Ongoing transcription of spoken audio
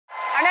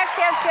Our next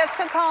guest just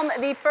took home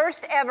the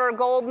first ever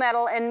gold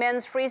medal in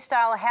men's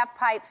freestyle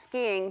half-pipe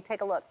skiing. Take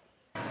a look.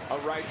 A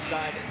right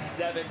side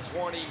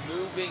 720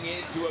 moving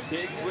into a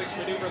big switch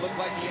maneuver. Looked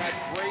like he had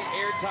great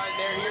air time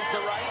there. Here's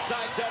the right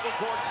side double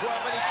cork 12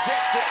 and he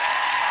gets it.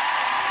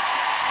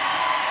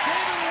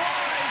 David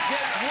Wise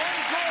has won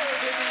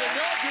gold in the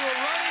inaugural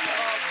running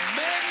of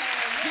men's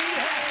ski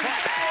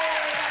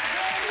half-pipe.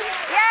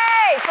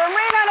 Yay! From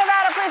Reno,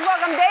 Nevada, please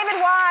welcome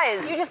David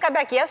Wise. You just got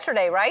back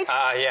yesterday, right?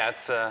 Yeah,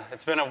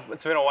 it's been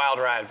a wild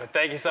ride, but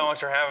thank you so much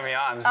for having me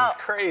on. This is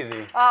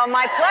crazy. Oh,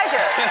 my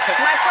pleasure.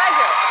 My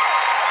pleasure.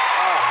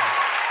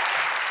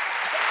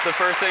 The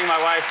first thing my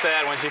wife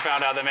said when she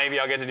found out that maybe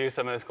I'll get to do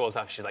some of this cool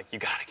stuff, she's like, "You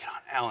gotta get on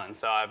Ellen."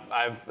 So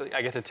I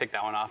get to tick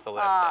that one off the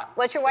list.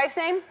 What's your wife's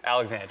name?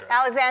 Alexandra.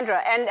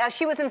 Alexandra, and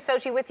she was in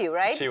Sochi with you,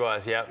 right? She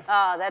was, yep.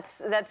 Oh,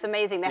 that's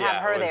amazing to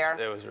have her there.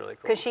 It was really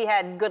cool. Because she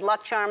had good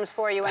luck charms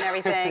for you and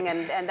everything,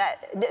 and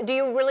that. Do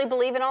you really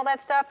believe in all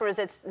that stuff, or is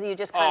it you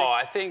just kind of? Oh,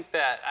 I think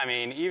that, I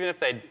mean, even if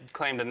they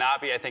claim to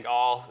not be, I think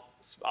all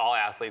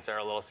athletes are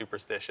a little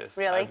superstitious.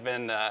 Really?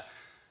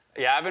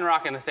 I've been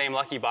rocking the same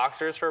Lucky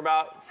Boxers for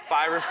about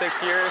 5 or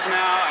 6 years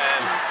now,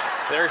 and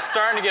they're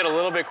starting to get a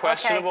little bit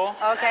questionable.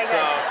 Okay,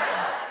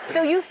 good.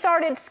 So you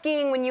started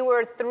skiing when you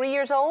were 3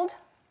 years old?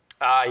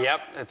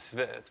 Yep,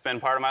 it's been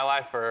part of my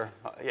life for,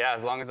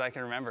 as long as I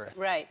can remember.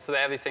 Right. So they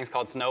have these things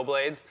called snow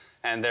blades,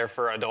 and they're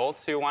for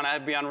adults who want to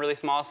be on really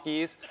small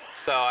skis.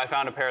 So I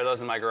found a pair of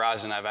those in my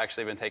garage, and I've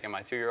actually been taking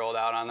my 2-year-old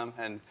out on them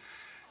and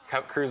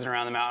cruising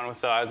around the mountain,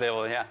 so I was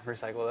able to,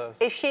 recycle those.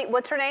 Is she,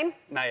 what's her name?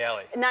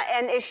 Nayeli.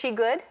 And is she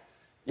good?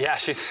 Yeah,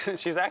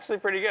 she's actually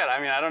pretty good. I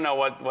mean, I don't know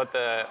what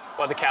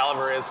the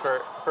caliber is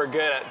for good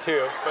at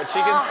too, but she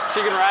can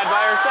ride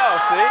by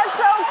herself. See? That's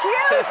so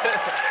cute.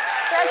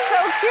 That's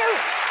so cute.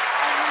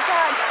 Oh my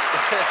God.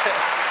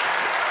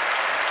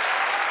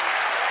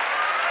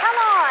 Come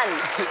on.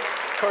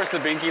 Of course, the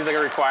binky's like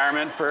a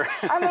requirement for.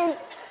 I mean,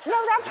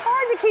 no, that's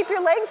hard to keep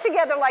your legs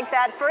together like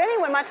that for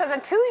anyone, much as a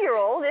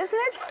 2-year-old, isn't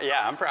it?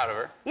 Yeah, I'm proud of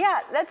her. Yeah,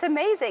 that's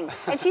amazing.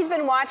 And she's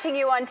been watching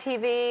you on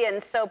TV,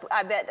 and so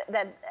I bet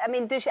that, I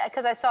mean,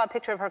 because I saw a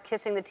picture of her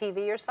kissing the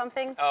TV or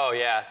something. Oh,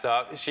 yeah,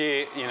 so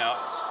she,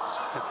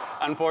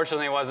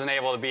 unfortunately wasn't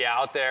able to be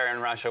out there in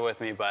Russia with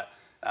me, but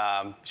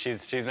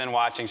she's been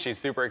watching. She's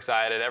super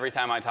excited. Every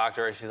time I talk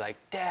to her, she's like,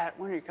 "Dad,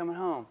 when are you coming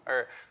home?"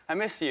 Or, "I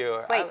miss you."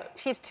 Or, wait,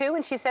 she's 2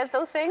 and she says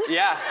those things?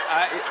 Yeah.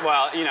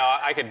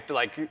 I could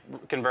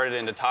convert it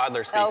into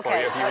toddler speak for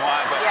you if you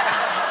want,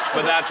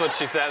 but that's what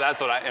she said.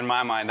 That's what in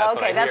my mind, that's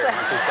what I hear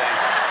when she's saying.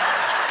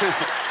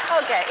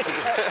 Okay.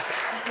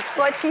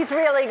 But she's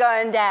really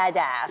going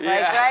dada,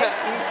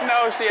 right?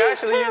 No, she she's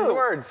actually 2. used the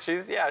words.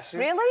 She's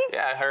really?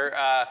 Yeah. Her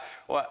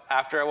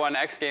after I won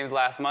X Games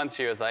last month,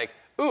 she was like,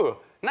 "Ooh,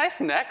 nice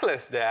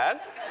necklace,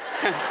 Dad."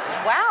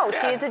 Wow,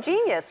 she's a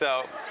genius.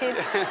 So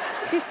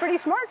she's pretty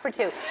smart for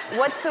 2.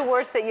 What's the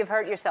worst that you've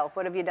hurt yourself?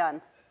 What have you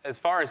done? As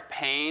far as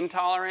pain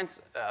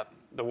tolerance,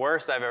 the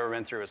worst I've ever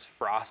been through is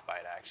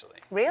frostbite, actually.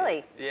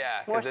 Really?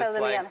 Yeah. More so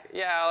than the other?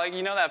 Yeah, like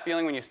you know that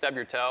feeling when you stub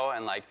your toe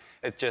and like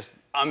it's just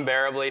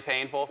unbearably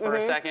painful for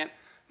a second?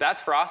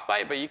 That's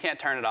frostbite, but you can't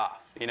turn it off.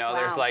 Wow.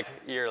 There's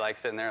you're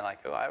sitting there like,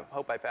 "Oh, I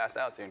hope I pass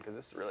out soon because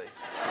this is really,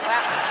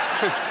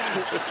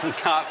 this is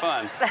not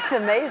fun." That's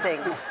amazing.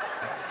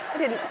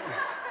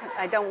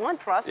 I don't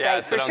want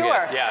frostbite for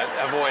sure.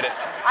 Avoid it.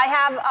 I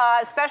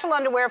have special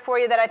underwear for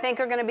you that I think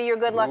are going to be your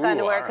good luck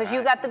underwear because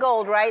you got the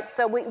gold, right?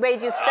 So we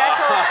made you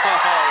special. Oh,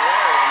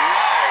 very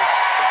nice.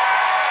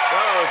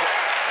 Those,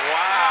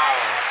 wow.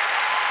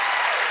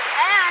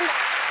 And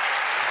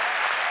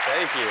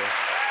thank you.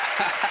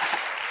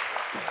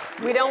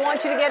 We don't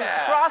want you to get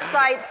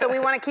frostbite, so we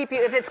want to keep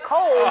you, if it's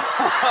cold,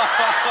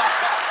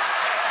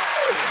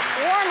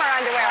 warmer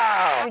underwear.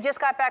 Wow. We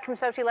just got back from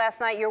Sochi last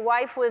night. Your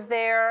wife was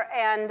there,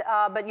 and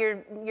but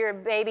your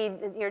baby,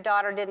 your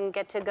daughter, didn't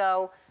get to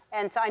go.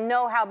 And so I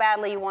know how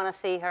badly you want to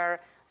see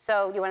her.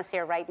 So you want to see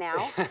her right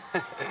now?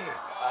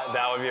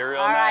 That would be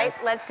real nice. All right,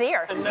 let's see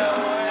her. No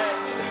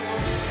way.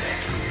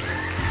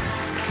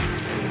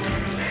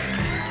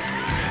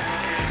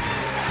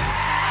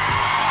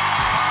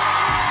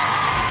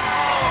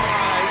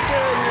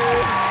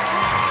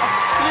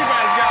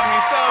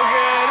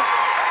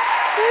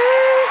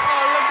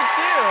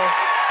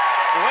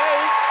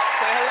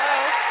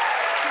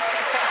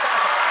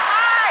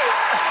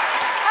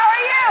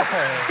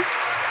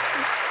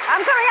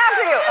 I'm coming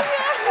after you.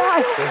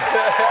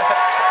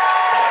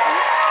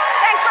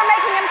 Thanks for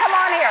making him come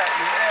on here.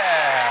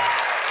 Yeah.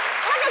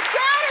 Look, it's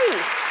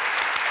Daddy.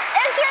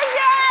 It's your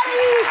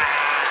daddy.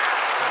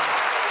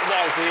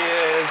 There she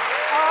is.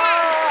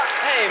 Oh,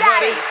 hey, Daddy.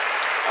 buddy.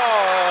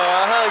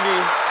 Oh,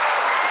 huggy.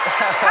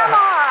 Come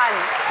on.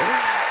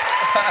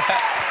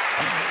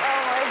 Oh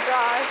my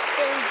gosh,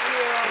 thank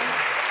you.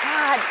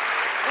 God,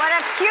 what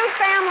a cute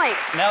family.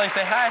 Nellie,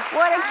 say hi.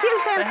 What a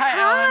cute family. Say hi,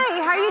 Ellen.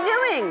 Hi, how are you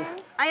doing?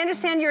 I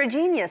understand you're a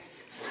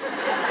genius.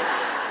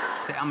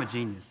 Say, I'm a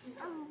genius.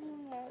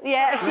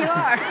 Yes, you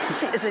are.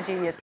 She is a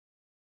genius.